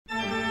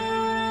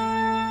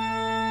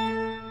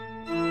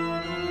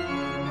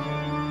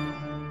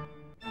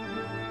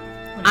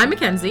I'm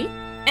Mackenzie.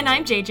 And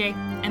I'm JJ,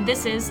 and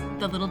this is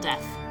The Little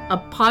Death, a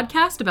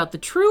podcast about the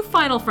true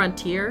final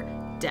frontier,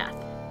 death.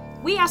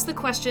 We ask the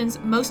questions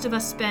most of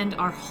us spend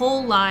our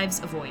whole lives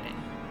avoiding.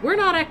 We're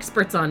not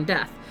experts on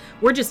death.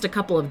 We're just a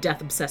couple of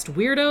death-obsessed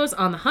weirdos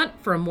on the hunt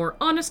for a more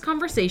honest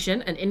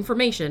conversation and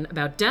information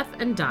about death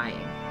and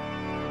dying.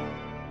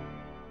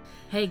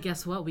 Hey,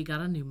 guess what? We got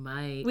a new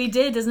mic. We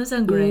did. Doesn't it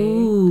sound great?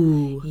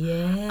 Ooh.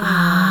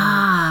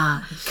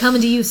 Yeah.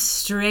 Coming to you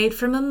straight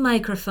from a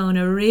microphone,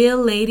 a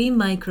real lady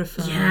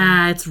microphone.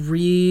 Yeah, it's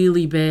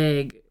really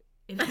big.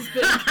 It is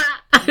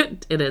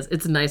big. It is.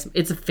 It's nice.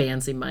 It's a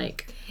fancy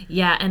mic.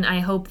 Yeah, and I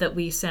hope that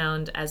we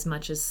sound as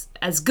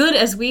good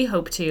as we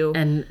hope to.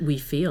 And we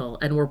feel.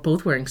 And we're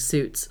both wearing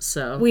suits,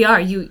 so. We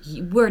are.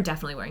 We're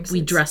definitely wearing suits.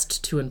 We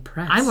dressed to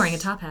impress. I'm wearing a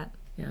top hat.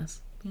 Yes.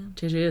 Yeah.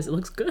 JJ is. It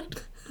looks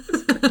good.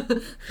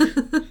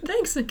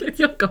 Thanks.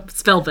 You'll go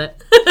spell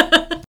it.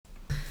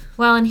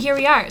 Well, and here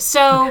we are.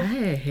 So,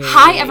 hey.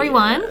 Hi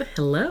everyone.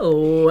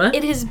 Hello.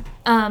 It has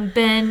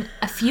been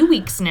a few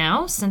weeks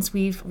now since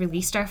we've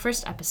released our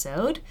first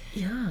episode.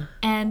 Yeah.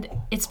 And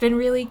it's been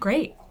really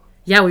great.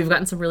 Yeah, we've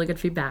gotten some really good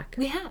feedback.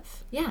 We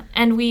have, yeah.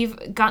 And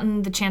we've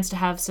gotten the chance to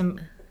have some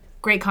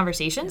great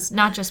conversations,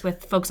 not just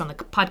with folks on the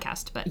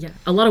podcast, but... Yeah,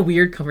 a lot of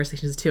weird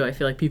conversations, too. I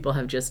feel like people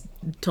have just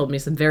told me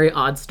some very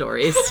odd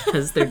stories,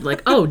 because they're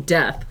like, oh,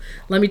 death.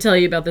 Let me tell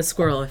you about this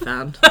squirrel I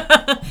found.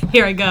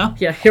 Here I go.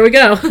 Yeah, here we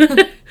go.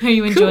 Are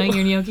you enjoying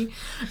your gnocchi?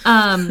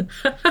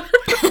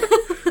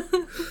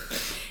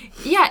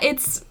 Yeah,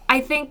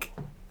 I think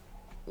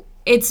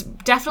it's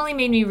definitely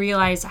made me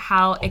realize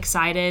how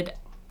excited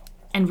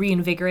and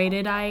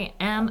reinvigorated I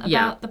am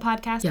about the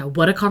podcast. Yeah,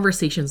 what a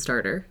conversation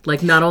starter.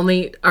 Like, not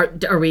only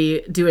are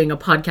we doing a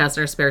podcast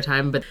in our spare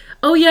time, but,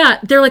 oh yeah,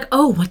 they're like,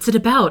 oh, what's it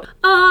about?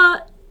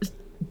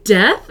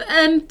 Death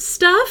and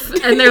stuff?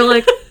 And they're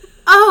like,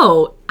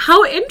 oh,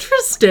 how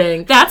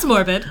interesting. That's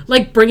morbid.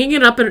 Like, bringing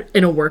it up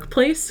in a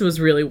workplace was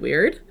really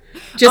weird.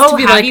 Just to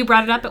be have like, you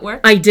brought it up at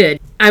work? I did.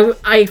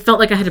 I felt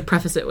like I had to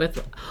preface it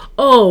with,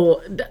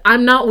 oh,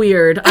 I'm not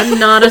weird. I'm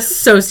not a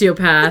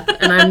sociopath,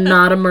 and I'm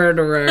not a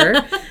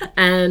murderer,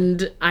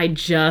 and I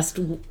just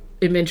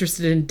am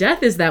interested in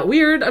death. Is that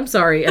weird? I'm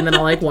sorry. And then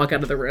I'll, like, walk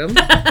out of the room.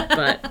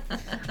 But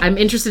I'm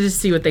interested to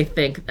see what they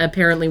think.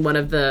 Apparently one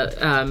of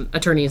the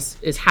attorneys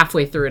is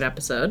halfway through an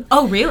episode.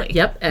 Oh, really?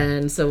 Yep.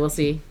 And so we'll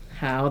see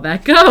how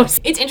that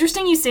goes. It's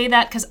interesting you say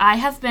that, because I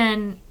have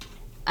been...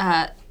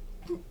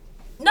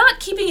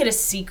 not keeping it a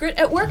secret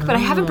at work, but I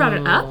haven't brought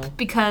it up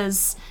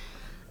because,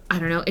 I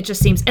don't know, it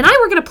just seems... And I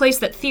work at a place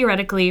that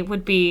theoretically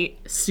would be...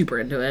 super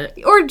into it.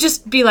 Or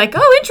just be like,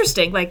 oh,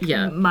 interesting. Like,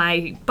 yeah.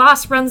 My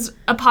boss runs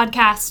a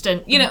podcast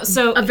and, you know,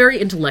 so... A very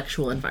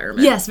intellectual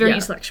environment. Yes, very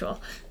intellectual.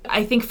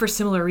 I think for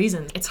similar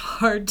reasons, it's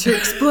hard to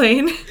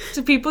explain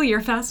to people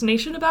your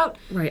fascination about...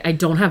 Right, I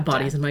don't have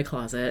bodies in my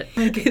closet.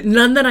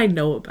 None that I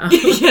know about.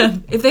 Yeah,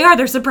 if they are,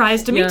 they're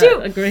surprised to me,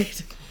 too.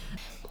 Agreed.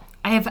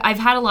 I've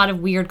had a lot of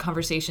weird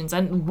conversations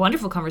and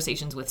wonderful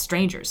conversations with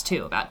strangers,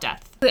 too, about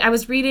death. I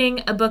was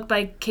reading a book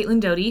by Caitlin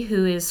Doughty,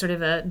 who is sort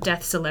of a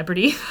death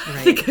celebrity, right.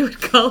 I think I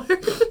would call her.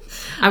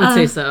 I would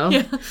say so.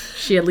 Yeah.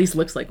 She at least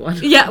looks like one.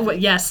 Yeah, well,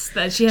 yes.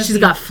 She's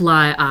got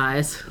fly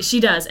eyes. She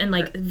does, and,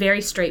 like,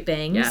 very straight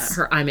bangs. Yeah,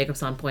 her eye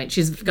makeup's on point.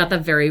 She's got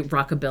that very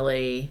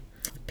rockabilly...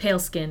 Pale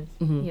skin,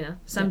 you know.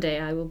 Someday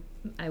I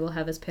will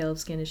have as pale of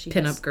skin as she has.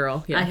 Pin-up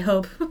girl, yeah. I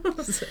hope.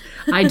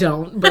 I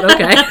don't, but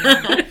okay.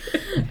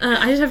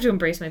 I just have to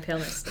embrace my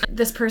paleness.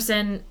 This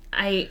person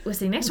I was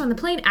sitting next to on the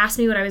plane asked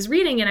me what I was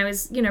reading, and I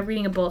was,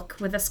 reading a book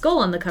with a skull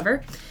on the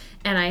cover.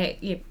 And I,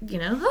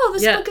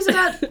 this book is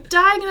about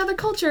dying in other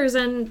cultures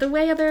and the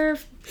way other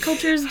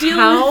cultures deal with...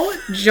 How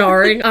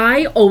jarring.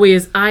 I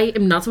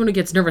am not someone who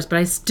gets nervous, but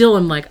I still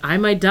am like, I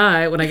might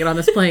die when I get on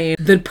this plane.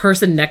 The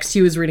person next to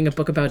you is reading a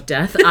book about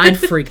death. I'd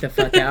freak the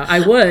fuck out.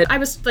 I would. I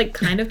was, like,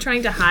 kind of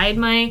trying to hide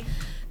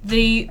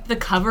the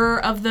cover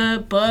of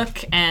the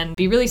book and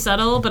be really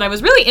subtle, but I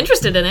was really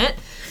interested in it.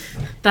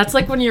 That's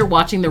like when you're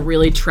watching the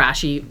really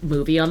trashy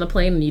movie on the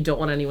plane and you don't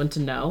want anyone to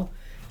know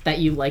that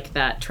you like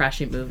that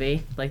trashy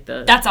movie.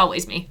 That's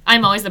always me.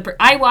 I'm always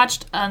I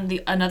watched on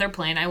another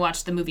plane, I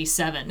watched the movie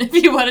Seven, if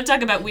you want to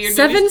talk about weird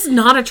Seven's movies.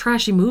 not a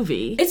trashy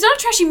movie. It's not a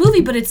trashy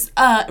movie, but it's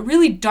a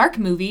really dark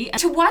movie.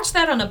 To watch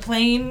that on a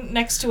plane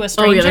next to a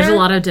stranger... Oh, yeah, there's a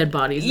lot of dead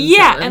bodies in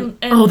Seven.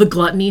 And the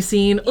gluttony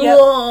scene. Yep.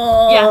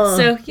 Yeah,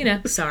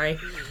 so, sorry.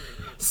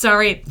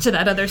 Sorry to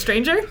that other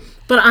stranger.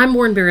 But I'm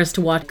more embarrassed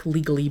to watch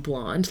Legally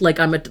Blonde. Like,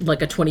 I'm a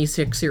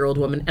 26-year-old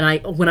woman,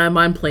 and when I'm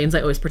on planes,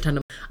 I always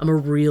pretend I'm a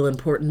real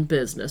important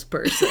business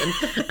person.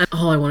 And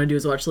all I want to do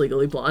is watch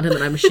Legally Blonde, and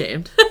then I'm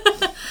ashamed.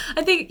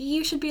 I think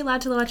you should be allowed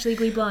to watch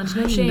Legally Blonde.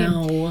 No shame.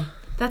 No.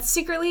 That's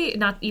secretly,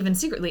 not even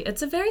secretly,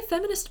 it's a very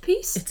feminist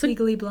piece, it's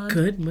Legally Blonde.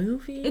 Good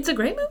movie. It's a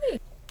great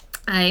movie.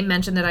 I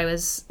mentioned that I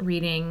was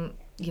reading,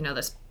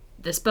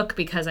 this book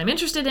because I'm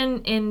interested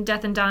in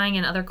death and dying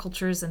and other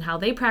cultures and how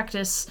they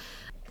practice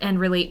and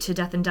relate to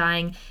death and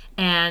dying,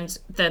 and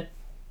the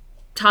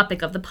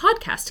topic of the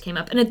podcast came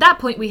up. And at that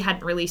point, we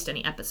hadn't released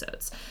any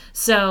episodes.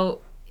 So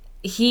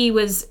he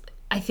was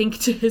I think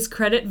to his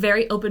credit,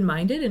 very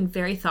open-minded and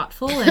very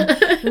thoughtful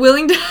and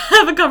willing to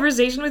have a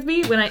conversation with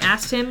me when I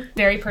asked him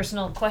very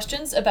personal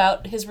questions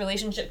about his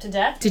relationship to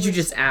death. Did you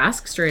just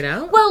ask straight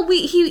out? Well,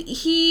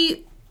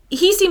 he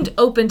seemed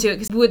open to it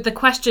because with the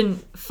question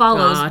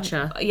follows.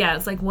 Gotcha. Yeah,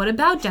 it's like, what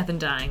about death and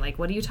dying? Like,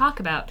 what do you talk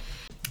about?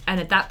 And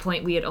at that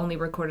point, we had only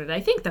recorded, I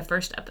think, the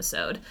first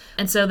episode.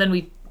 And so then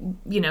we,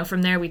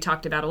 from there, we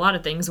talked about a lot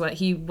of things, what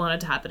he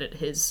wanted to happen at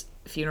his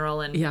funeral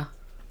and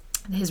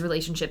his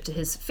relationship to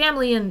his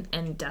family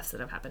and deaths that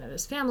have happened at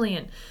his family.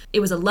 And it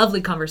was a lovely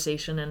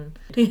conversation. And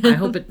I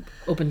hope it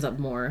opens up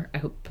more. I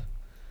hope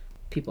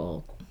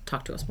people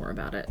talk to us more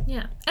about it.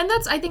 Yeah. And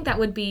I think that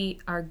would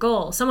be our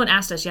goal. Someone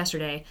asked us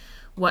yesterday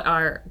what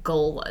our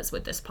goal was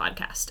with this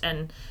podcast.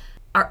 And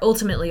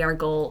ultimately our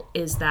goal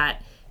is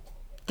that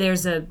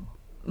there's a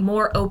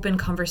more open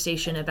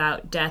conversation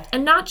about death,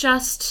 and not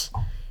just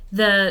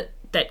that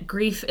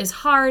grief is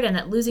hard and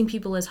that losing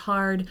people is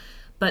hard,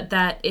 but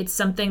that it's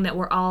something that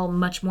we're all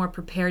much more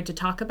prepared to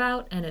talk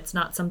about, and it's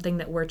not something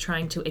that we're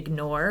trying to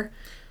ignore.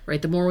 Right.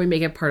 The more we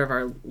make it part of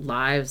our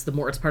lives, the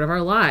more it's part of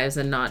our lives,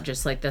 and not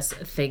just like this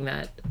thing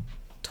that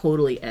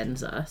totally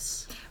ends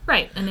us.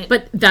 Right.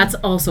 But that's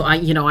also,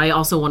 I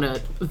also want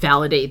to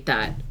validate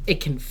that it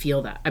can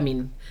feel that. I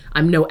mean,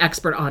 I'm no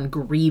expert on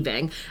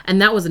grieving.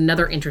 And that was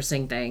another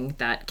interesting thing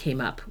that came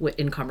up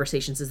in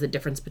conversations, is the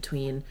difference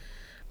between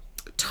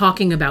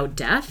talking about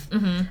death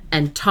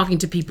and talking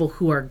to people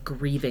who are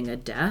grieving a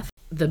death.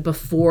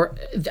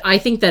 I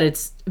think that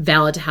it's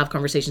valid to have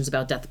conversations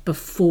about death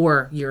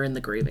before you're in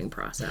the grieving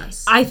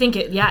process. I think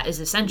it is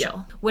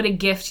essential. Yeah. What a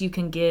gift you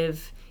can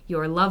give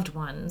your loved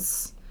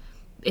ones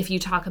if you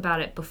talk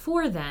about it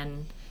before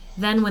then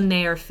when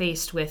they are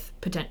faced with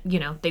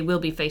they will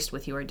be faced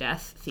with your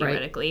death,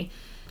 theoretically. Right.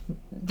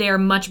 They're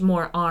much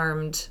more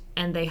armed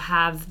and they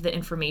have the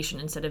information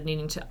instead of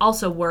needing to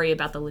also worry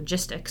about the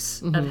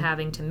logistics of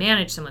having to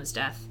manage someone's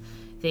death.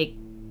 They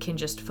can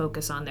just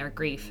focus on their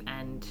grief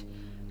and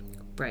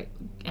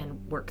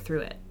work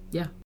through it.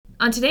 Yeah.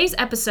 On today's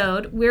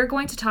episode, we're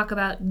going to talk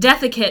about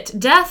Death-iquette.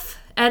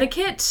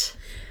 Death-iquette.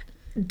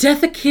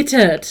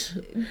 Death-iquette.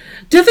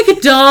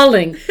 Death-iquette,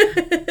 darling.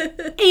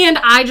 And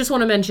I just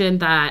want to mention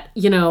that,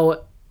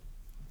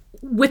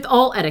 with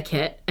all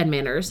etiquette and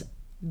manners,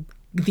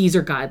 these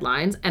are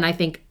guidelines, and I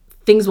think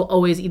things will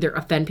always either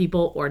offend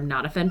people or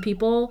not offend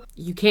people.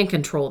 You can't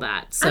control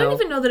that. So I don't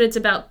even know that it's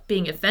about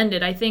being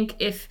offended. I think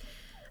if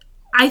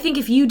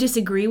you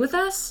disagree with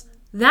us,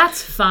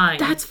 that's fine.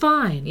 That's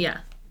fine.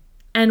 Yeah.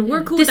 And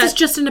we're cool with that. This is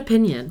just an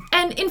opinion.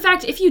 And in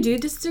fact, if you do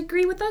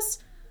disagree with us,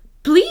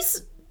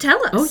 please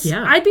tell us. Oh,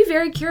 yeah. I'd be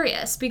very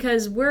curious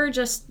because we're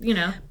just,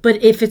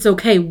 But if it's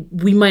okay,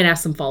 we might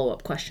ask some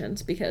follow-up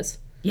questions because...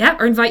 Yeah,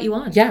 or invite you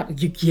on.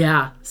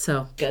 Yeah.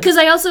 So good. Because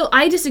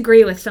I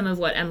disagree with some of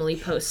what Emily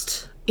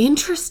Post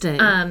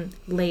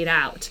laid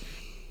out.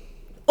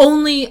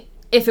 Only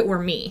if it were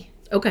me.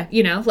 Okay.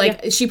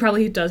 She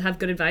probably does have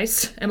good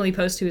advice. Emily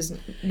Post, who is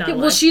not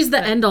alive. Well, she's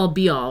the end all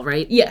be all,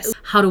 right? Yes.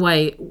 How do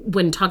I,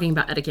 when talking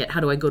about etiquette,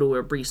 how do I go to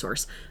a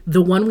resource?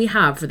 The one we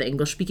have for the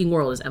English speaking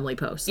world is Emily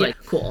Post. Yeah.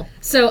 Cool.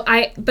 So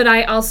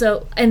I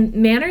also, and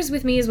manners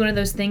with me is one of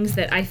those things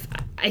that I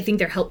think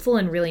they're helpful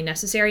and really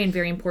necessary and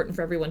very important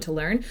for everyone to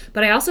learn.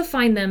 But I also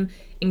find them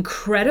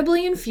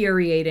incredibly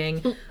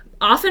infuriating,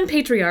 often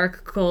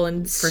patriarchal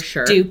and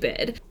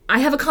stupid. I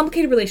have a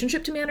complicated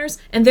relationship to manners,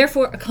 and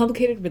therefore a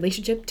complicated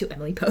relationship to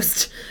Emily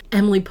Post.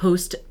 Emily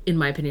Post, in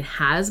my opinion,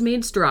 has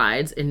made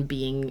strides in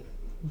being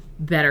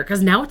better,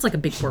 because now it's like a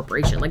big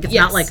corporation. Like, it's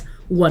not like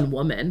one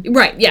woman.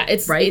 Right, yeah.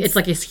 It's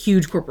like a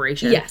huge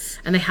corporation. Yes.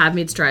 And they have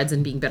made strides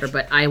in being better,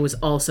 but I was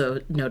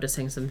also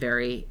noticing some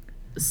very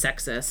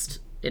sexist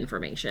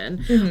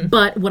information.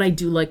 But what I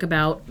do like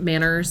about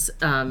manners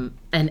and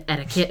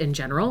etiquette in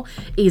general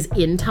is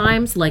in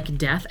times like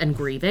death and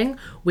grieving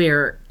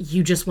where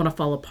you just want to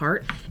fall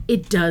apart,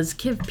 it does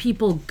give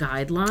people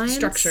guidelines,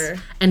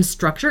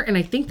 structure, and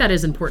I think that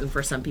is important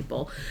for some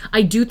people.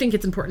 I do think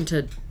it's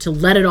important to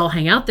let it all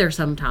hang out there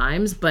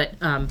sometimes, but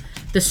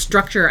the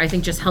structure I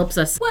think just helps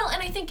us. Well,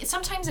 and I think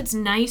sometimes it's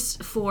nice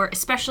for,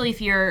 especially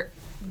if you're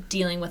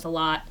dealing with a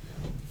lot,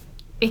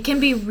 it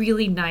can be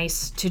really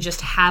nice to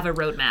just have a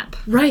roadmap.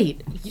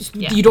 Right.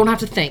 You don't have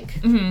to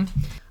think.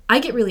 I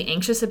get really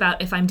anxious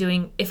about if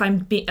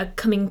I'm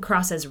coming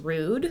across as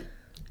rude.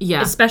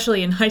 Yeah.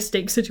 Especially in high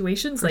stakes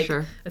situations like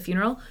a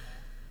funeral.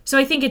 So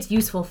I think it's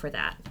useful for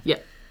that. Yeah.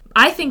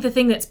 I think the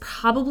thing that's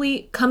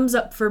probably comes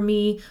up for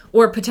me,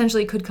 or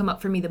potentially could come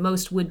up for me the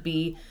most, would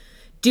be,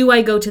 do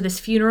I go to this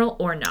funeral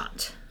or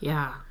not?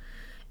 Yeah.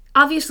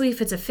 Obviously,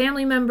 if it's a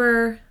family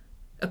member,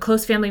 a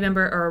close family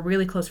member, or a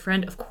really close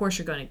friend, of course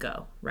you're going to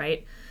go,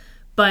 right?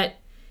 But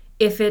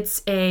if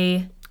it's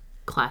a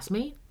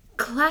classmate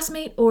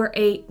or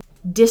a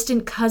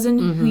distant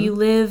cousin who you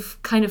live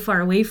kind of far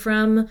away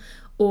from,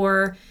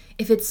 or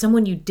if it's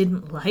someone you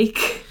didn't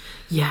like,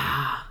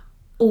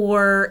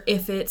 or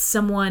if it's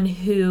someone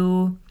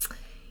who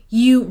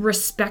you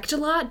respect a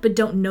lot but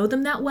don't know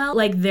them that well,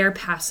 like their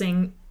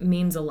passing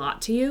means a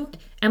lot to you.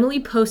 Emily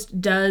Post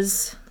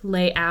does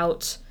lay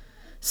out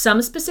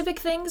some specific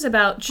things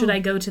about should I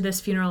go to this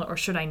funeral or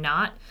should I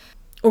not?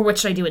 Or what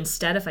should I do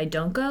instead if I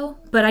don't go?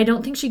 But I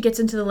don't think she gets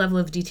into the level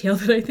of detail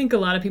that I think a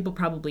lot of people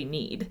probably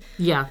need.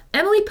 Yeah.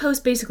 Emily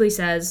Post basically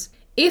says,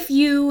 if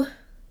you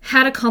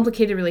had a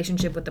complicated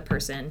relationship with the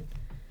person,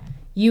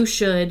 you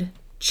should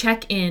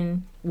check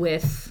in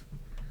with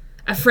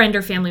a friend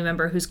or family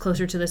member who's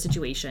closer to the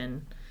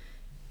situation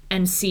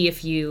and see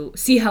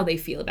how they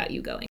feel about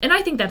you going. And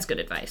I think that's good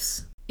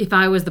advice. If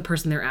I was the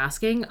person they're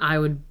asking, I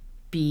wouldn't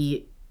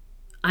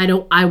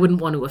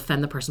want to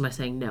offend the person by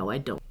saying, no, I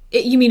don't.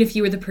 You mean if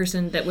you were the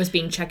person that was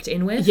being checked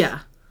in with?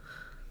 Yeah.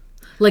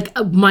 Like,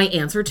 my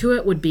answer to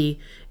it would be,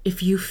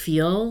 if you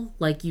feel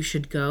like you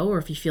should go, or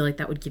if you feel like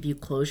that would give you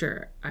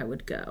closure, I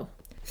would go.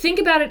 Think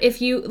about it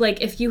if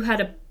you had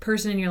a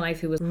person in your life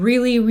who was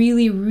really,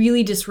 really,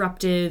 really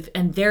disruptive,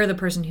 and they're the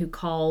person who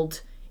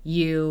called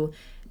you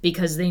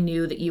because they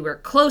knew that you were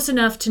close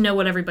enough to know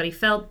what everybody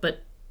felt,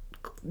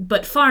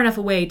 but far enough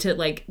away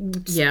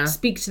to,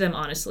 speak to them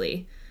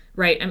honestly.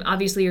 Right, and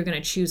obviously you're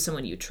going to choose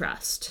someone you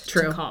trust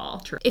to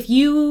call. True. If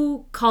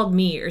you called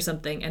me or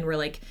something and were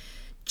like,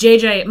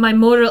 JJ, my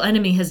mortal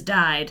enemy has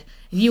died.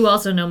 You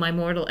also know my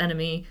mortal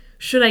enemy.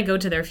 Should I go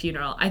to their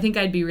funeral? I think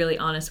I'd be really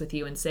honest with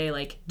you and say,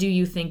 like, do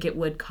you think it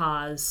would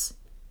cause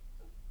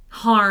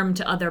harm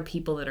to other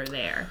people that are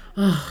there?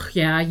 Oh,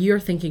 yeah, you're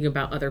thinking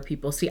about other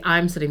people. See,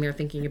 I'm sitting there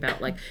thinking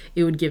about, like,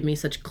 it would give me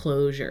such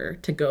closure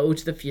to go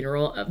to the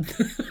funeral of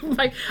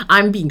like,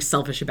 I'm being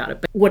selfish about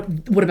it, but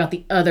what about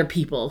the other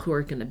people who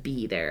are going to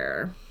be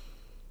there?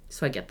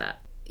 So I get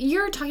that.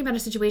 You're talking about a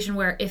situation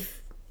where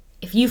if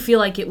you feel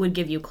like it would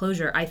give you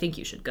closure, I think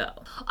you should go.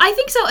 I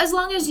think so, as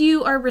long as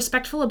you are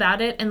respectful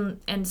about it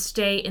and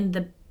stay in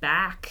the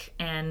back.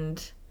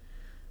 And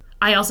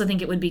I also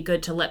think it would be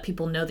good to let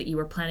people know that you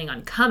were planning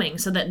on coming,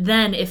 so that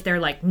then if they're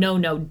like, no,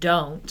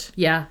 don't,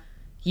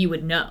 you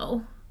would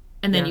know.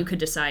 And then you could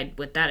decide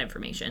with that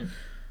information.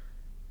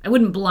 I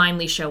wouldn't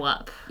blindly show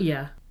up.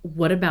 Yeah.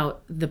 What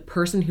about the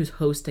person who's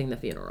hosting the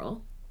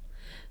funeral?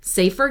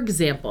 Say, for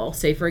example,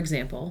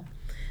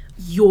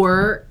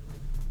 your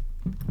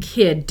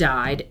kid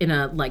died in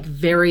a, like,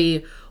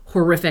 very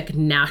horrific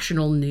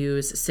national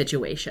news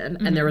situation,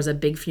 and there was a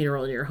big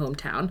funeral in your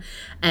hometown,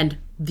 and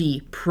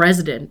the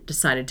president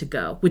decided to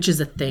go, which is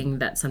a thing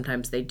that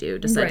sometimes they do,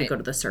 decide to go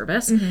to the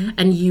service,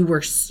 and you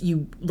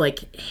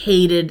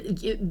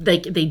hated,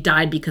 like, they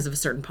died because of a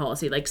certain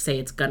policy, like, say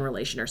it's gun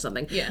relation or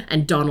something,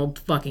 and Donald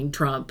fucking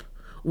Trump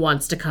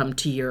wants to come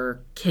to your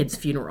kid's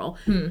funeral.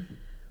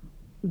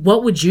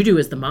 What would you do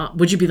as the mom?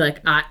 Would you be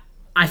like,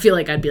 I feel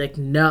like I'd be like,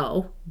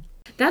 no.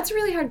 That's a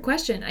really hard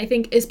question, I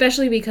think,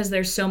 especially because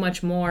there's so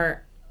much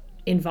more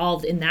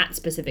involved in that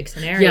specific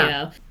scenario.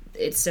 Yeah.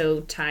 It's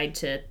so tied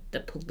to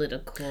the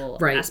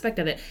political aspect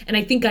of it. And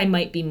I think I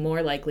might be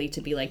more likely to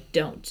be like,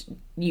 don't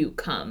you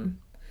come,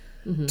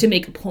 to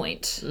make a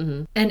point.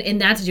 And in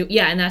that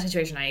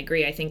situation, I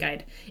agree. I think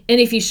and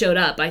if he showed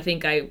up, I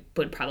think I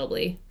would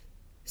probably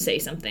say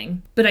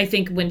something. But I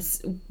think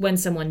when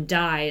someone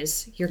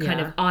dies, you're kind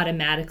of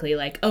automatically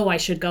like, oh, I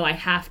should go, I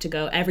have to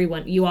go.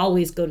 You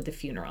always go to the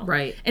funeral.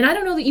 Right. And I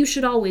don't know that you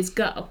should always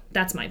go.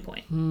 That's my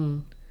point.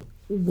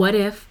 What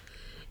if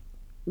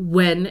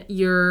when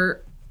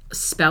your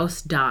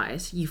spouse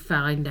dies, you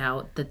find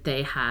out that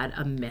they had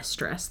a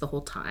mistress the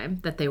whole time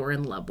that they were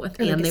in love with,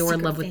 or and like they were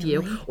in love with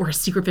you, or a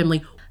secret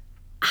family?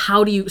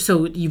 How do you,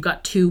 so you've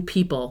got two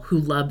people who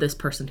love this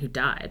person who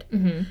died,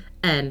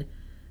 and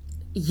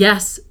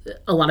yes,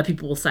 a lot of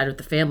people will side with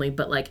the family,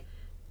 but, like,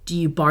 do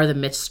you bar the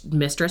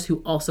mistress who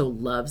also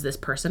loves this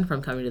person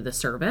from coming to the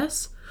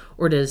service?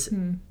 Or does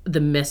the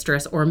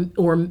mistress or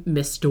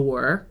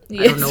Mister,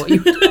 I don't know what you...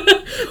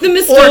 the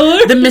Mister?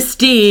 Or the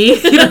Misty,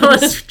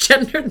 it's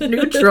gender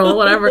neutral,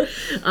 whatever.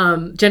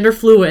 Gender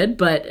fluid,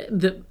 but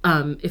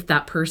if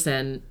that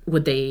person,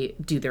 would they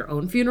do their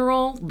own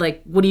funeral?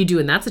 Like, what do you do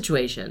in that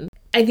situation?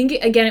 I think,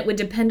 again, it would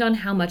depend on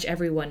how much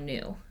everyone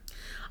knew.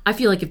 I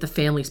feel like if the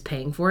family's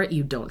paying for it,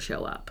 you don't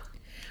show up.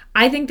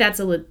 I think that's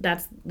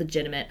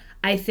legitimate.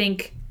 I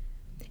think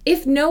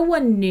if no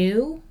one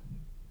knew,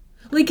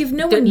 like if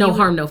no one knew, no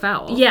harm, no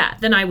foul. Yeah,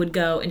 then I would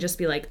go and just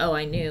be like, oh,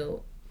 I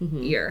knew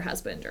your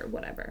husband or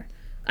whatever.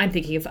 I'm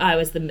thinking if I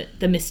was the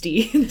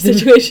Misty in the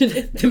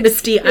situation. The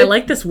Misty. I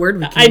like this word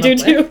we came I do up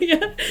too, with.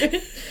 yeah.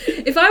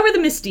 If I were the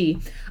Misty,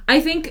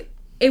 I think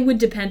it would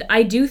depend.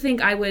 I do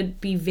think I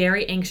would be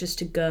very anxious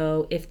to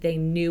go if they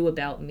knew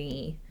about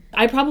me.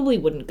 I probably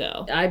wouldn't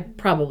go. I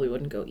probably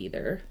wouldn't go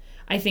either.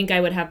 I think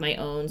I would have my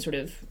own sort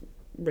of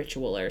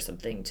ritual or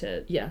something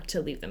to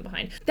leave them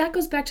behind. That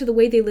goes back to the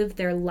way they lived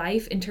their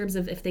life in terms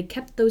of if they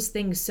kept those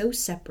things so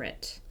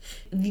separate.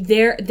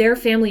 Their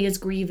family is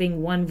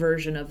grieving one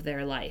version of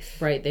their life.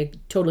 Right, they're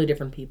totally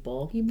different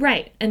people.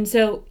 Right, and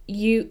so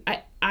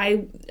I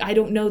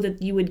don't know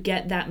that you would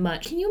get that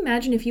much. Can you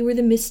imagine if you were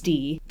the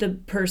Misty, the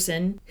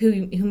person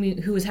who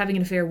was having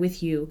an affair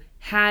with you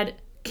had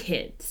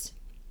kids?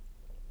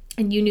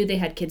 And you knew they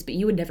had kids, but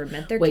you had never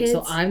met their kids. Wait,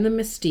 so I'm the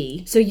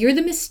Misty. So you're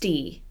the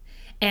Misty,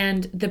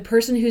 and the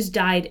person who's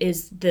died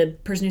is the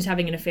person who's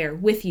having an affair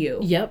with you.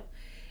 Yep.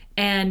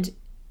 And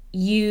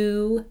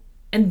you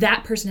and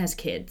that person has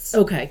kids.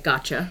 Okay,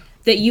 gotcha.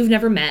 That you've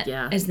never met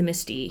Yeah. as the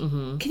Misty.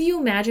 Mm-hmm. Can you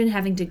imagine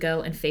having to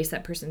go and face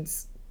that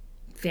person's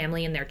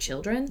family and their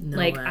children? No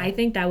like, way. I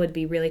think that would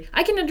be really...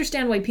 I can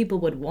understand why people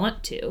would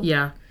want to.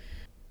 Yeah.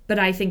 But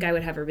I think I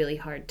would have a really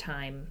hard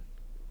time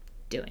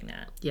doing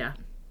that. Yeah.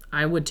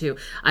 I would too.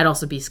 I'd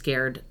also be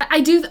scared. I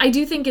do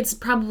think it's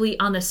probably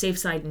on the safe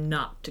side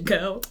not to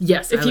go.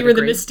 Yes, if I you would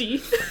were agree. the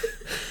Misty.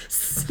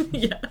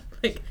 Yeah,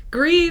 like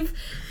grieve,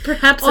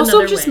 perhaps Also,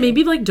 another just way.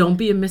 maybe like don't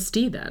be a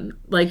Misty then.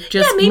 Like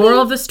just maybe.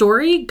 moral of the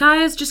story,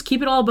 guys, just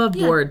keep it all above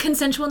board.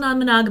 Consensual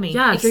non-monogamy.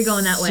 Yeah, if you're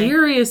going that way.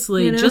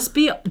 Seriously, You know? just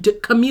be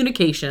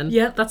communication.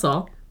 Yep. That's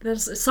all.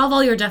 Solve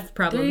all your death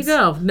problems. There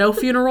you go. No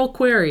funeral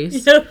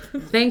queries. Yep.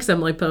 Thanks,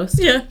 Emily Post.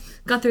 Yeah,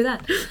 got through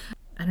that.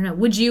 I don't know.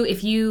 Would you,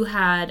 if you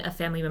had a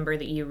family member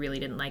that you really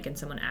didn't like and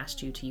someone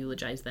asked you to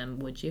eulogize them,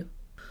 would you?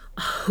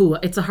 Ooh,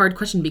 it's a hard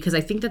question because I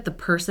think that the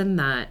person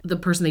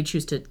they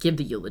choose to give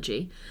the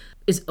eulogy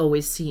is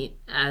always seen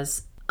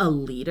as a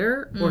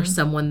leader or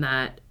someone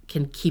that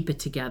can keep it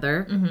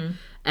together. Mm-hmm.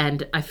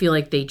 And I feel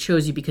like they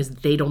chose you because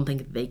they don't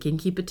think they can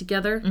keep it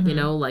together. Mm-hmm. You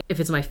know, like if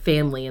it's my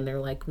family and they're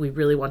like, we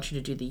really want you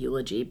to do the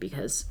eulogy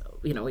because,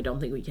 you know, we don't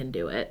think we can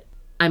do it.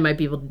 I might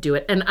be able to do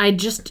it. And I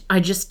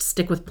just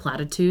stick with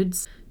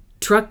platitudes.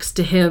 Trucks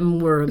to him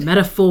were a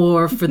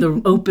metaphor for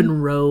the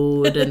open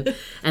road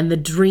and the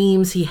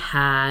dreams he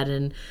had,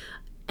 and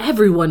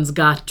everyone's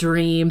got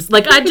dreams.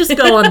 Like, I just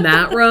go on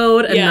that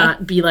road and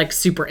not be like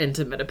super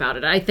intimate about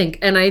it. I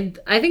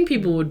think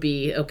people would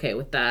be okay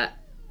with that.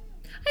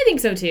 I think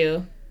so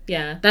too.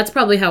 Yeah. That's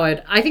probably how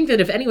I think that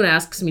if anyone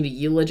asks me to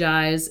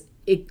eulogize,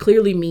 it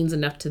clearly means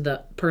enough to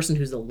the person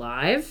who's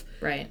alive.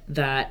 Right.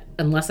 That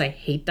unless I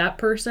hate that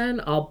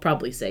person, I'll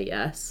probably say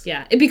yes.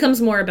 Yeah. It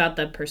becomes more about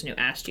the person who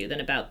asked you than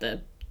about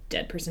the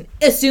dead person,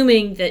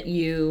 assuming that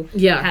you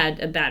had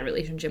a bad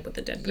relationship with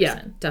the dead person.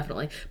 Yeah,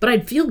 definitely. But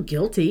I'd feel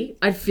guilty.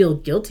 I'd feel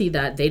guilty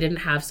that they didn't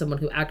have someone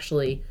who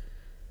actually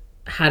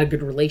had a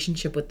good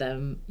relationship with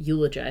them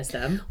eulogize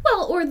them.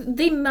 Well, or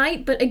they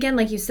might, but again,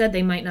 like you said,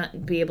 they might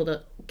not be able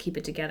to keep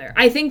it together.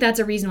 I think that's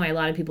a reason why a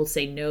lot of people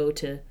say no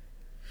to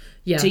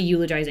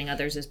eulogizing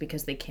others, is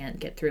because they can't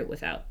get through it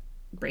without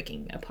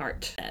breaking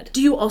apart.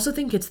 Do you also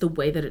think it's the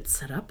way that it's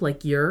set up?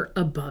 Like, you're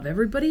above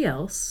everybody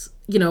else.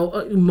 You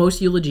know,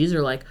 most eulogies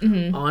are like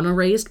on a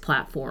raised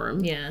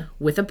platform. Yeah.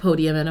 With a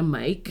podium and a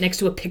mic. Next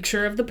to a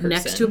picture of the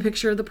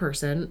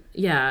person.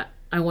 Yeah.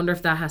 I wonder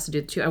if that has to do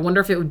it too. I wonder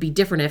if it would be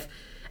different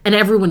and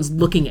everyone's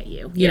looking at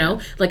you, you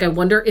know? Like, I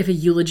wonder if a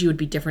eulogy would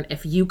be different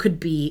if you could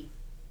be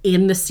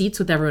in the seats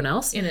with everyone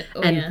else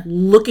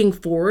looking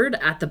forward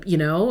at the, you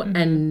know,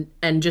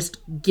 and just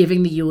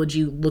giving the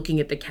eulogy, looking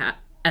at the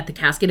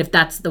casket, if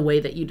that's the way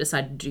that you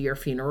decide to do your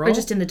funeral. Or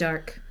just in the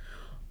dark.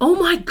 Oh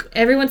my God.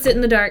 Everyone sit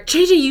in the dark.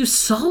 JJ, you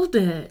solved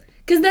it.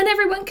 Because then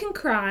everyone can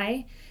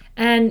cry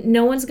and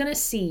no one's going to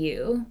see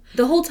you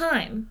the whole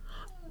time.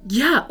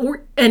 Yeah.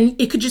 And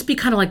it could just be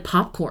kind of like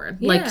popcorn.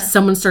 Yeah. Like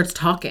someone starts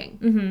talking.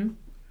 Mm-hmm.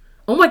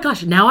 Oh my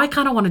gosh. Now I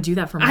kind of want to do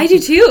that for my I do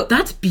too.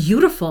 That's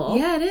beautiful.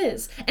 Yeah, it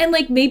is. And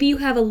like maybe you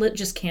have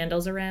just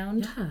candles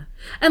around. Yeah.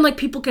 And like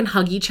people can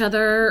hug each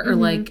other or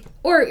like.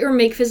 Or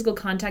make physical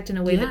contact in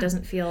a way that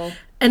doesn't feel.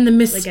 And the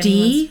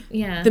Mystique,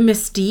 the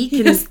Mystique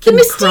can,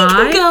 the Mystique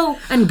cry can go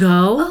and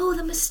go. Oh,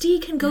 the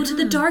Mystique can go to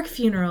the dark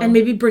funeral. And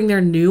maybe bring their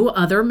new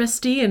other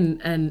Misty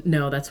and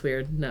no, that's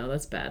weird. No,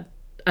 that's bad.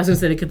 I was going to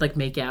say they could like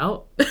make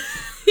out.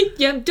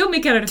 Yeah, don't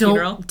make out at a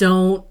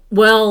funeral.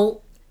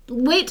 Well,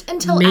 wait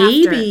until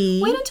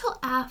maybe. after. Wait until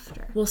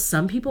after. Well,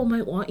 some people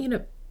might want you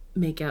to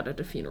make out at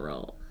a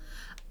funeral.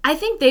 I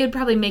think they would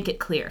probably make it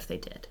clear if they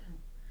did.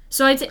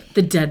 So I'd say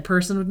the dead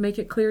person would make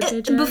it clear,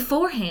 JJ?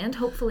 Beforehand,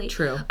 hopefully.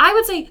 True. I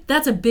would say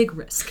that's a big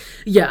risk.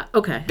 Yeah,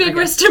 okay. Big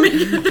risk to make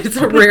it. It's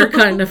a rare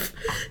kind of...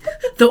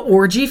 The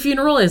orgy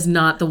funeral is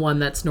not the one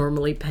that's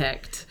normally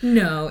picked.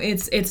 No,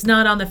 it's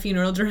not on the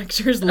funeral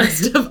director's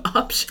list of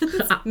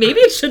options.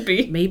 Maybe it should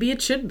be. Maybe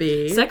it should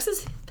be. Sex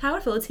is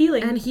powerful. It's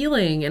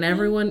healing. And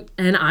everyone...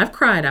 And I've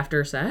cried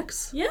after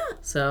sex. Yeah.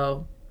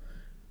 So...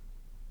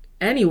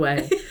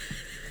 Anyway...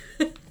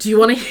 Do you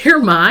want to hear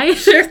my?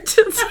 Sure.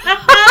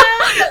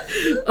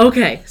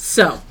 Okay,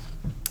 so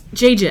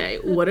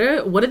JJ, what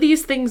do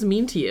these things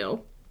mean to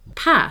you?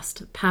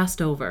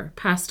 Passed over,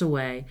 passed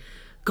away,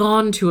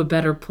 gone to a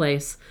better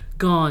place,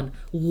 gone,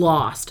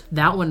 lost.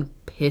 That one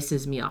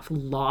pisses me off.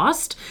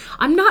 Lost?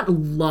 I'm not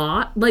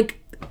lost.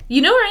 Like,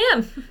 you know where I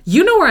am.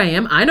 You know where I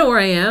am. I know where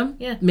I am.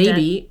 Yeah.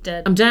 Maybe.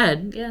 Dead. I'm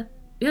dead. Yeah.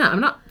 Yeah, I'm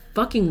not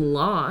fucking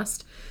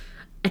lost.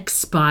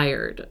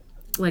 Expired.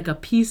 Like a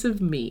piece of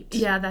meat.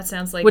 Yeah, that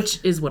sounds like...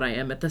 Which is what I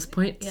am at this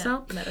point, yeah,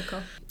 so. medical.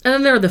 And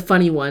then there are the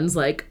funny ones,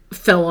 like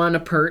fell on a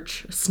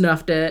perch,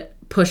 snuffed it,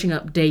 pushing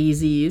up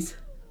daisies,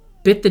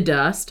 bit the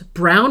dust,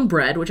 brown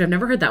bread, which I've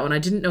never heard that one. I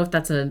didn't know if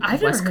that's a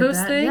West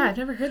Coast thing. Yeah, I've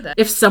never heard that.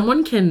 If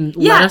someone can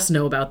let us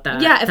know about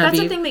that. Yeah, if that's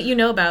a thing that you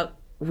know about.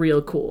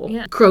 Real cool.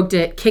 Yeah. Croaked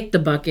it, kicked the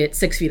bucket,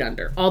 6 feet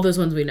under. All those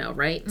ones we know,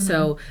 right? Mm-hmm.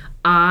 So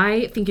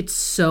I think it's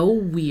so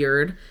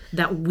weird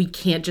that we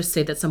can't just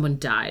say that someone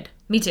died.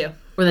 Me too.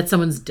 Or that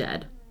someone's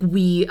dead.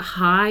 we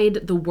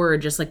hide the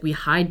word just like we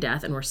hide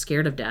death, and we're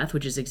scared of death,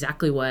 which is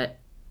exactly what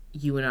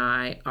you and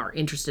I are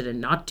interested in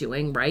not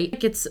doing, right? It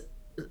gets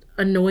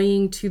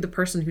annoying to the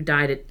person who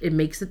died. It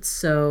makes it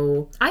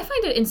so... I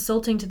find it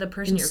insulting to the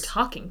person you're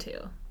talking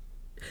to.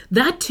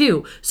 That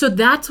too. So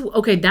that's...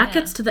 Okay, that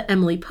gets to the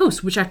Emily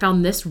Post, which I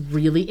found this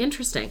really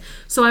interesting.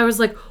 So I was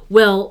like,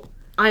 well,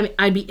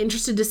 I'd be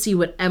interested to see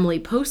what Emily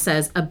Post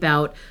says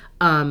about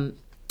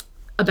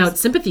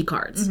sympathy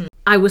cards. Mm-hmm.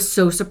 I was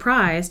so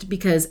surprised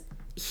because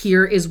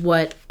here is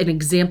what an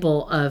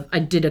example of... I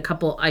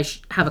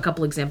have a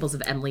couple examples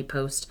of Emily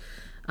Post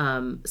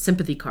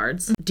sympathy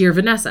cards. Mm-hmm. Dear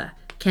Vanessa,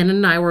 Ken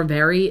and I were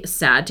very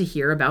sad to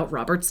hear about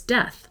Robert's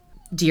death.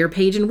 Dear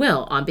Paige and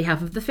Will, on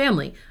behalf of the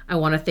family, I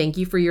want to thank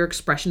you for your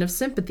expression of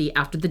sympathy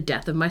after the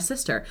death of my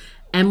sister.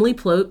 Emily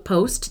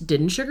Post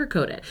didn't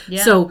sugarcoat it.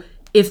 Yeah. So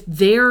if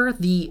they're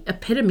the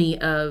epitome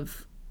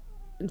of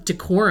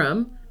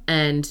decorum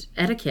and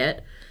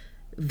etiquette,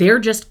 they're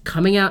just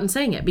coming out and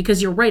saying it.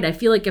 Because you're right. I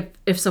feel like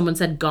if someone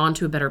said gone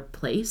to a better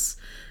place,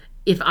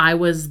 if I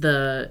was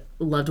the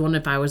loved one,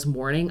 if I was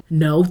mourning,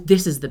 no,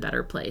 this is the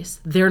better place.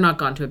 They're not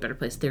gone to a better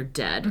place. They're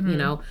dead, you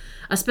know?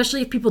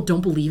 Especially if people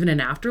don't believe in an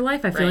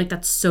afterlife. I feel like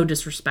that's so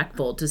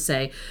disrespectful to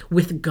say,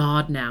 with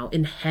God now,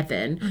 in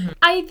heaven. Mm-hmm.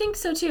 I think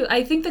so, too.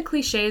 I think the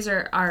cliches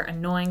are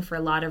annoying for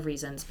a lot of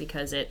reasons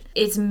because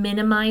it's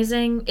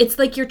minimizing. It's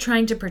like you're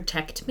trying to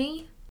protect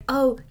me.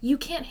 Oh, you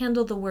can't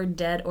handle the word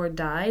dead or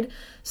died.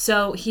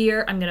 So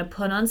here, I'm going to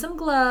put on some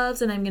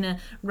gloves and I'm going to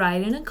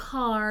write in a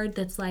card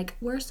that's like,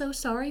 we're so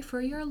sorry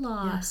for your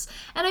loss.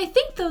 Yeah. And I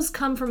think those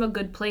come from a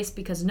good place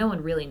because no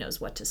one really knows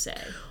what to say.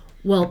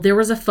 Well, there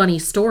was a funny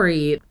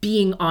story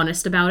being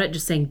honest about it,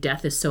 just saying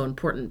death is so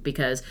important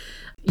because,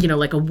 you know,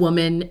 like a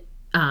woman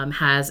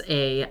has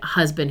a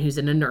husband who's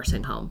in a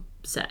nursing home,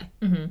 say,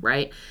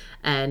 right?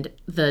 And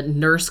the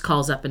nurse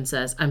calls up and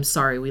says, I'm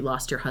sorry, we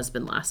lost your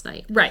husband last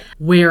night. Right.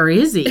 Where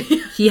is he?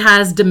 He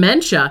has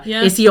dementia.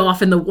 Yeah. Is he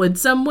off in the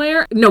woods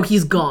somewhere? No,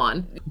 he's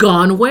gone.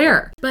 Gone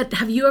where? But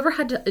have you ever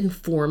had to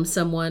inform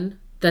someone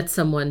that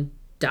someone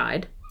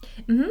died?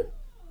 Mm-hmm.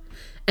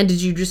 And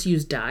did you just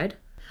use died?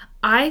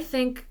 I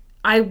think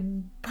I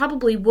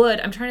probably would.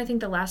 I'm trying to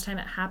think the last time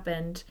it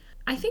happened.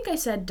 I think I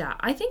said died.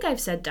 I think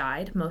I've said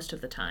died most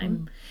of the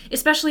time.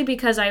 Especially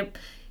because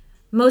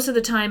most of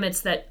the time it's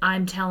that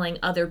I'm telling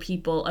other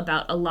people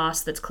about a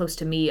loss that's close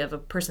to me of a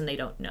person they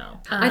don't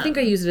know. I think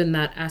I use it in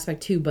that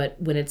aspect too, but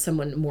when it's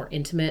someone more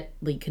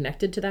intimately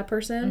connected to that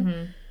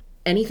person,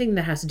 anything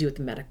that has to do with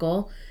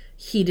medical,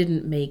 he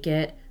didn't make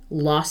it,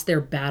 lost their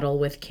battle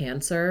with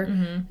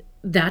cancer,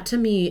 that to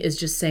me is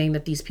just saying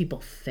that these people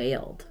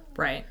failed.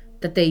 Right.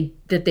 That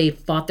they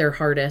fought their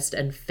hardest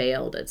and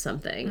failed at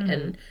something.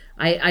 And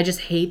I just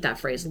hate that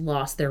phrase,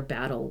 lost their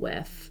battle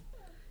with.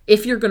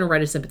 If you're going to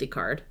write a sympathy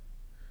card,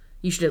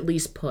 you should at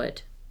least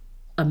put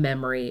a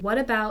memory. What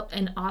about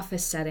an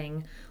office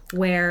setting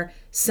where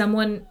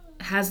someone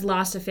has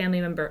lost a family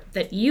member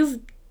that you've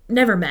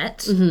never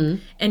met,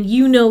 and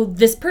you know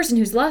this person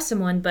who's lost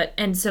someone,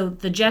 and so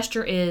the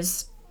gesture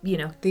is, you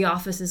know, the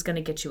office is going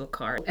to get you a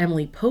card.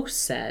 Emily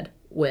Post said,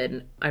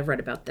 when I read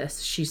about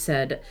this, she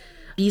said,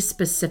 be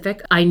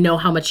specific. I know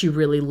how much you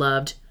really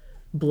loved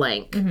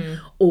blank,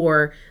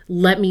 or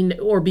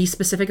be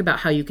specific about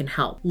how you can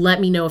help. Let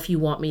me know if you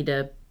want me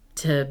to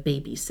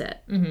babysit,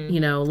 you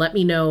know, let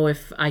me know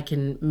if I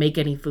can make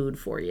any food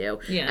for you.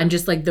 Yeah. And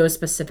just like those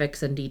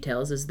specifics and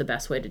details is the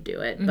best way to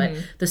do it. But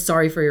the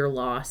sorry for your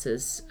loss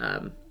is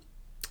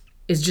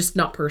just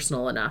not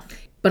personal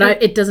enough.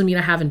 But it doesn't mean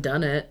I haven't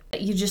done it.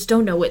 You just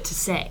don't know what to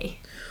say.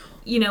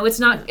 You know,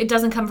 it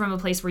doesn't come from a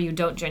place where you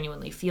don't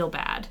genuinely feel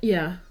bad.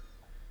 Yeah.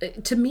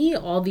 To me,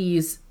 all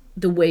the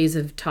ways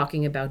of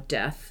talking about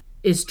death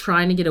is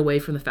trying to get away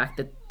from the fact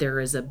that there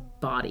is a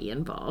body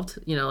involved.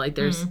 You know, like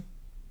there's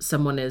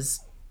someone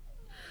is,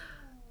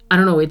 I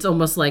don't know, it's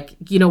almost like,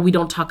 you know, we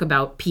don't talk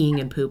about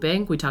peeing and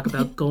pooping. We talk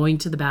about going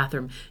to the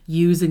bathroom,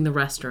 using the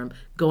restroom,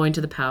 going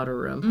to the powder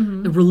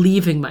room,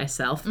 relieving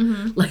myself.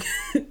 Like,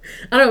 I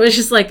don't know, it's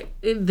just like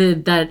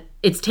that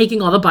it's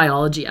taking all the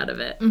biology out of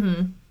it.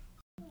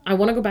 I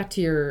want to go back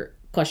to your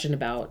question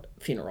about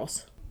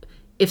funerals.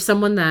 If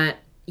someone that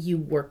you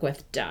work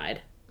with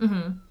died,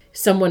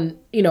 someone,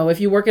 you know,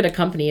 if you work at a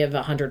company of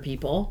 100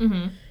 people,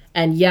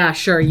 and yeah,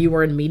 sure, you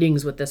were in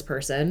meetings with this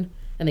person,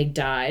 and they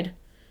died,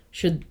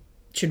 should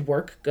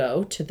work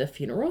go to the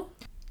funeral?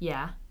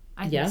 Yeah,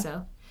 I think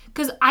so.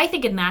 Because I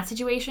think in that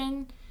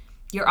situation,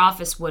 your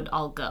office would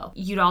all go.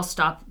 You'd all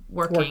stop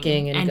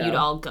working and you'd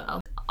all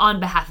go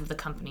on behalf of the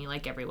company,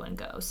 like everyone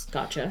goes.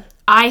 Gotcha.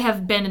 I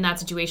have been in that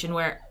situation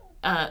where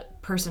a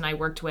person I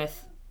worked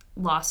with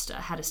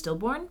had a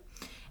stillborn,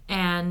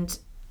 and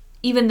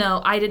even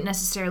though I didn't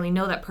necessarily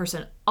know that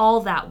person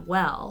all that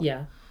well,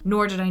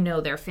 nor did I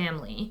know their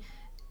family,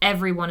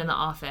 everyone in the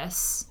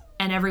office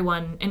and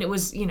it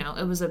was, you know,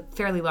 it was a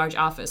fairly large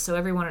office, so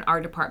everyone in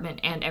our department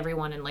and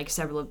everyone in like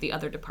several of the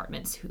other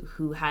departments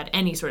who had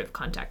any sort of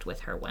contact with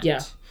her went. Yeah.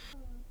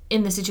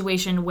 In the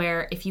situation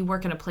where if you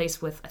work in a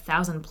place with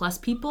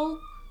 1,000+ people,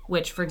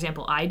 which, for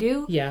example, I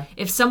do. Yeah.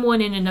 If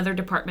someone in another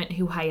department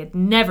who I had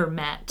never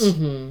met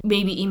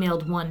maybe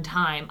emailed one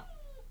time,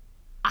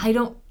 I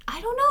don't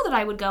know that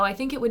I would go. I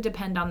think it would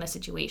depend on the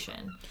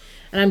situation.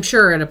 And I'm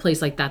sure at a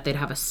place like that, they'd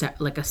have a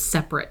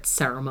separate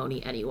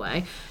ceremony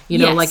anyway. You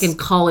know, Yes. like in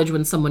college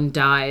when someone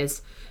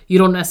dies, you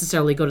don't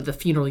necessarily go to the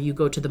funeral. You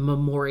go to the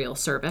memorial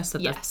service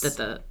that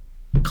the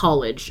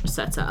college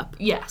sets up.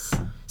 Yes.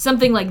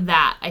 Something like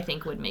that, I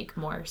think, would make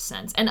more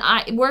sense. And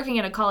working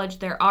at a college,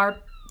 there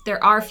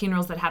are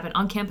funerals that happen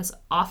on campus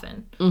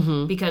often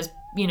because,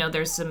 you know,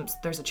 there's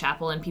a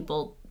chapel and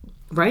people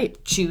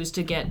choose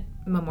to get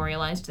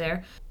memorialized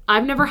there.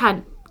 I've never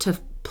had to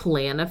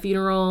plan a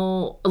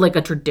funeral, like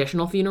a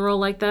traditional funeral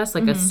like this,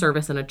 like a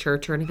service in a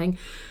church or anything.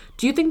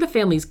 Do you think the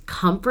family's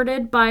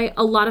comforted by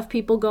a lot of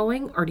people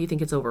going, or do you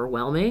think it's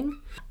overwhelming?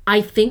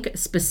 I think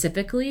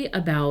specifically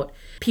about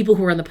people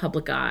who are in the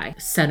public eye,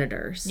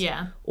 senators.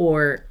 Yeah.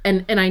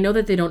 And I know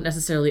that they don't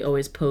necessarily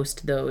always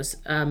post those,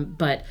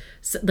 but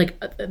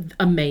like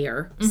a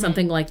mayor,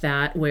 something like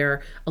that,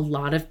 where a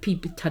lot of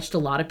people touched a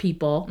lot of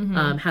people,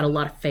 had a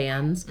lot of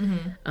fans.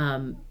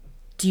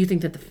 Do you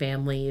think that the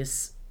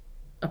families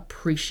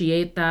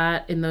appreciate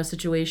that in those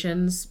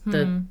situations,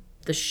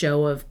 the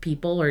show of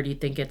people, or do you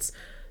think it's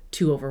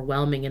too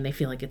overwhelming and they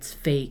feel like it's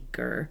fake?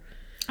 Or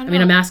I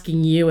mean, I'm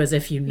asking you as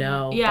if you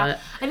know. Yeah, but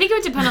I think it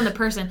would depend on the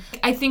person.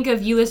 I think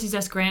of Ulysses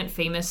S. Grant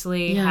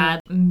famously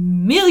had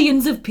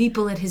millions of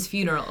people at his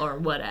funeral or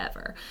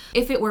whatever.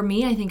 If it were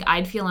me, I think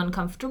I'd feel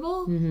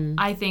uncomfortable.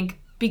 I think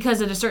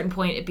because at a certain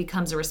point it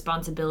becomes a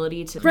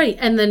responsibility to... Right,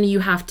 and then you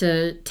have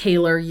to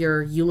tailor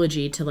your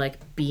eulogy to,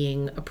 like,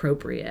 being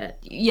appropriate.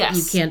 Yes.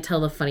 You can't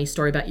tell a funny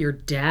story about your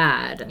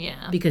dad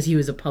because he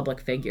was a public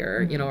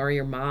figure, you know, or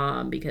your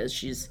mom because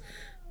she's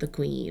the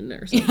queen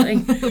or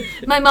something.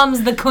 My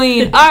mom's the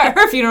queen.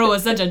 Her funeral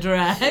was such a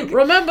drag.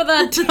 Remember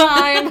that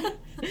time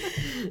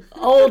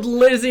old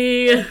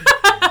Lizzie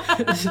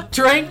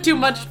drank too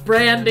much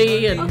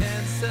brandy and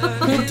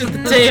looked at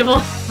the table.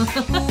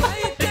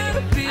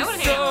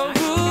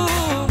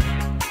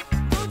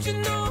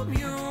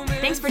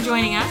 Thanks for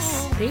joining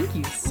us. Thank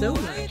you so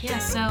much. Yeah,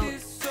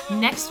 so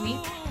next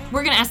week,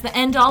 we're going to ask the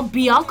end-all,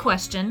 be-all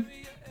question.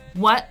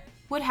 What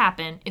would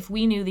happen if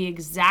we knew the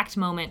exact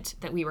moment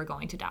that we were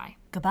going to die?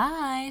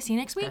 Goodbye. See you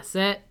next week. That's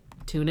it.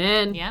 Tune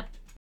in. Yep.